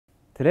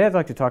Today I'd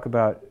like to talk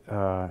about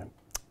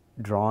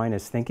drawing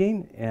as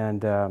thinking,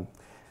 and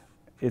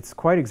it's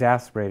quite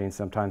exasperating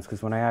sometimes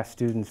because when I ask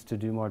students to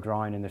do more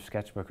drawing in their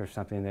sketchbook or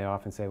something, they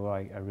often say, well,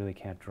 I really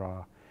can't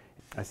draw.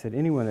 I said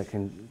anyone that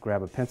can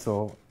grab a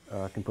pencil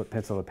can put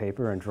pencil to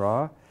paper and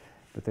draw,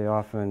 but they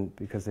often,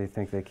 because they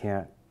think they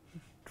can't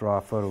draw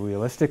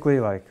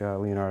photorealistically like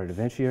Leonardo da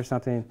Vinci or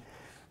something,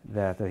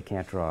 that they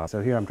can't draw.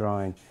 So here I'm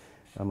drawing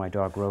my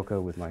dog Rocco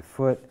with my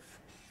foot,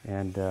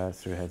 and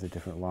sort of has a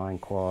different line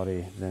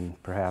quality than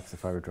perhaps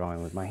if I were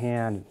drawing with my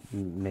hand.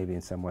 Maybe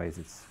in some ways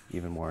it's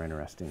even more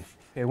interesting.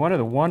 Okay, one of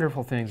the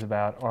wonderful things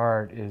about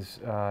art is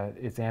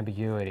its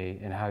ambiguity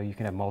and how you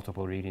can have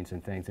multiple readings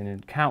and things. And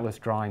in countless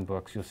drawing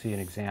books you'll see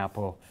an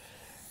example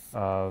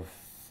of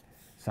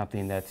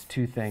something that's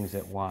two things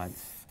at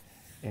once.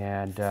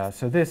 And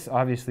so this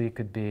obviously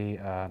could be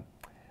a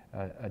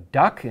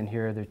duck, and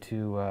here are the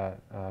two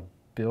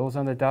bills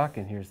on the duck,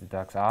 and here's the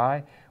duck's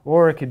eye.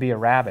 Or it could be a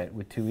rabbit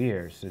with two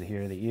ears. So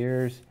here are the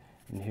ears,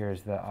 and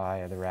here's the eye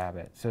of the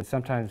rabbit. So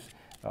sometimes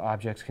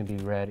objects can be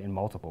read in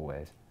multiple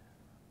ways.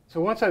 So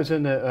once I was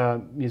in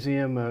the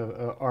Museum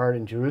of Art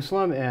in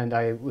Jerusalem, and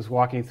I was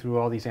walking through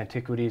all these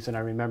antiquities, and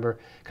I remember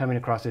coming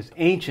across this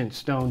ancient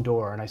stone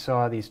door, and I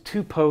saw these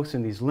two posts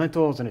and these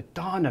lintels, and it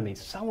dawned on me,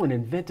 someone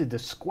invented the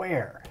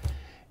square,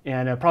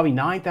 and probably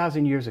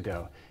 9,000 years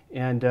ago.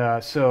 And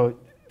so,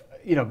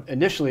 you know,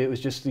 initially it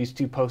was just these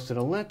two posts and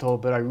a lintel,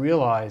 but I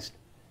realized,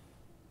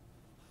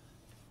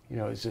 you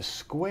know, it's a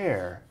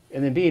square.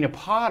 And then being a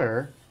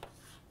potter,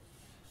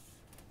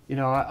 you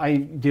know, I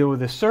deal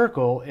with a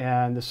circle,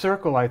 and the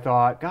circle, I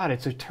thought, God,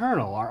 it's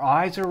eternal. Our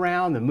eyes are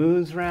round, the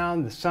moon's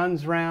round, the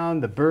sun's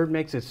round, the bird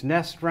makes its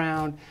nest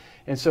round.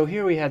 And so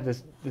here we had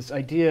this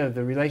idea of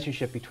the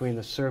relationship between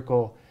the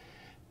circle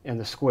and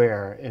the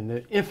square, and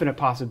the infinite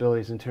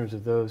possibilities in terms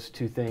of those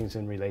two things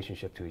in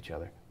relationship to each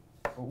other.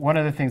 One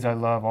of the things I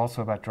love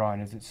also about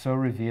drawing is it's so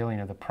revealing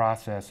of the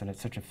process, and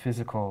it's such a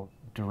physical,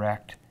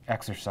 direct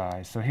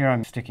exercise. So here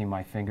I'm sticking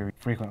my finger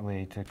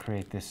frequently to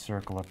create this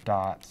circle of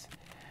dots.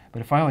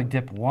 But if I only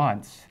dip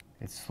once,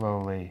 it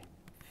slowly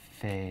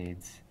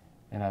fades.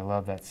 And I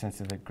love that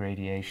sense of the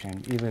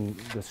gradation. Even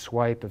the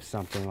swipe of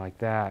something like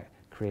that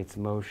creates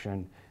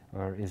motion,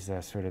 or is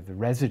sort of the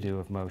residue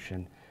of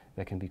motion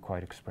that can be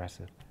quite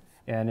expressive.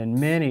 And in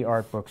many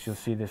art books, you'll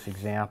see this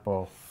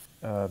example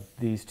of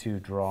these two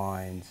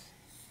drawings.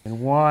 And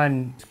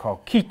one is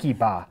called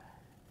kikiba,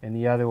 and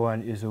the other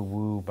one is a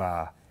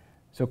wuba.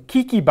 So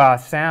kikiba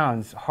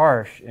sounds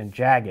harsh and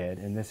jagged,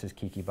 and this is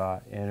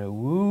kikiba, and a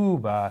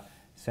wuba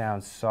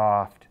sounds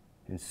soft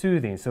and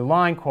soothing. So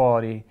line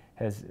quality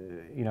has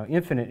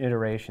infinite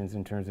iterations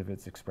in terms of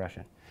its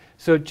expression.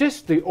 So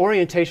just the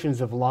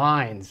orientations of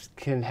lines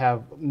can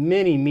have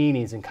many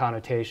meanings and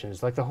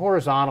connotations. Like the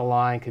horizontal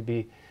line could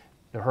be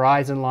the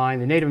horizon line.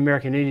 The Native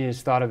American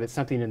Indians thought of it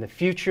something in the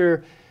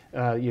future.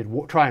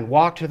 You'd try and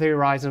walk to the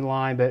horizon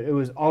line, but it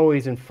was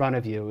always in front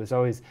of you. It was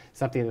always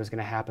something that was going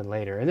to happen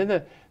later. And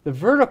then the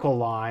vertical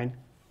line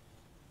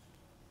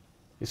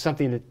is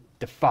something that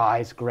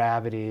defies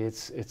gravity.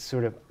 It's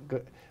sort of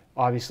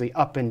obviously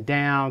up and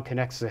down,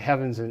 connects the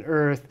heavens and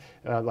earth,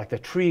 like the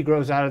tree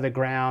grows out of the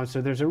ground.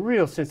 So there's a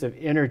real sense of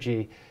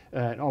energy,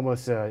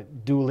 almost a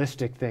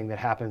dualistic thing that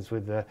happens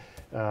with the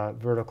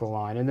vertical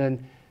line. And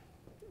then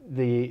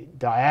the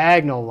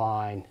diagonal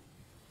line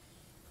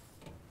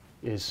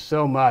is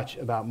so much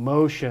about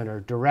motion or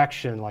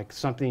direction, like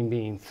something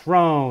being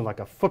thrown, like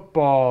a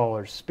football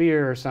or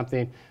spear or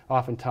something.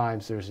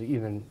 Oftentimes there's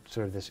even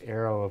sort of this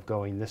arrow of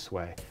going this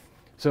way.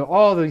 So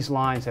all these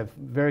lines have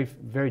very,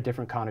 very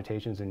different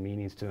connotations and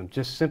meanings to them,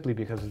 just simply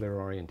because of their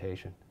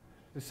orientation.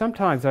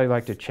 Sometimes I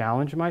like to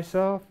challenge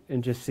myself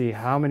and just see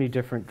how many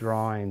different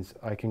drawings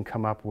I can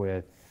come up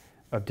with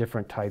of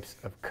different types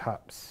of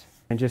cups.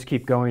 And just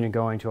keep going and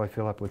going until I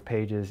fill up with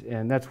pages.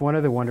 And that's one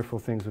of the wonderful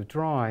things with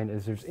drawing,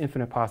 is there's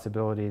infinite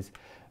possibilities.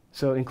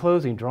 So in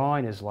closing,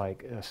 drawing is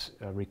like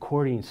a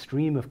recording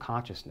stream of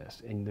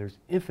consciousness, and there's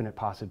infinite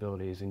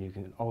possibilities, and you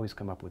can always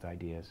come up with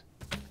ideas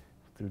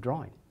through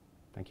drawing.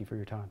 Thank you for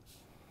your time.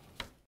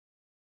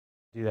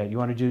 Do that. You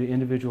want to do the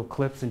individual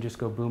clips and just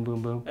go boom,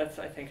 boom, boom? That's,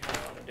 I think, how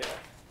I want to do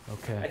it.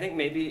 Okay. I think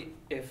maybe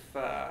if...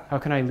 How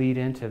can I lead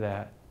into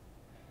that?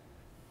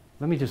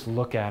 Let me just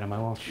look at them. I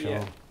won't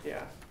show.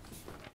 Yeah.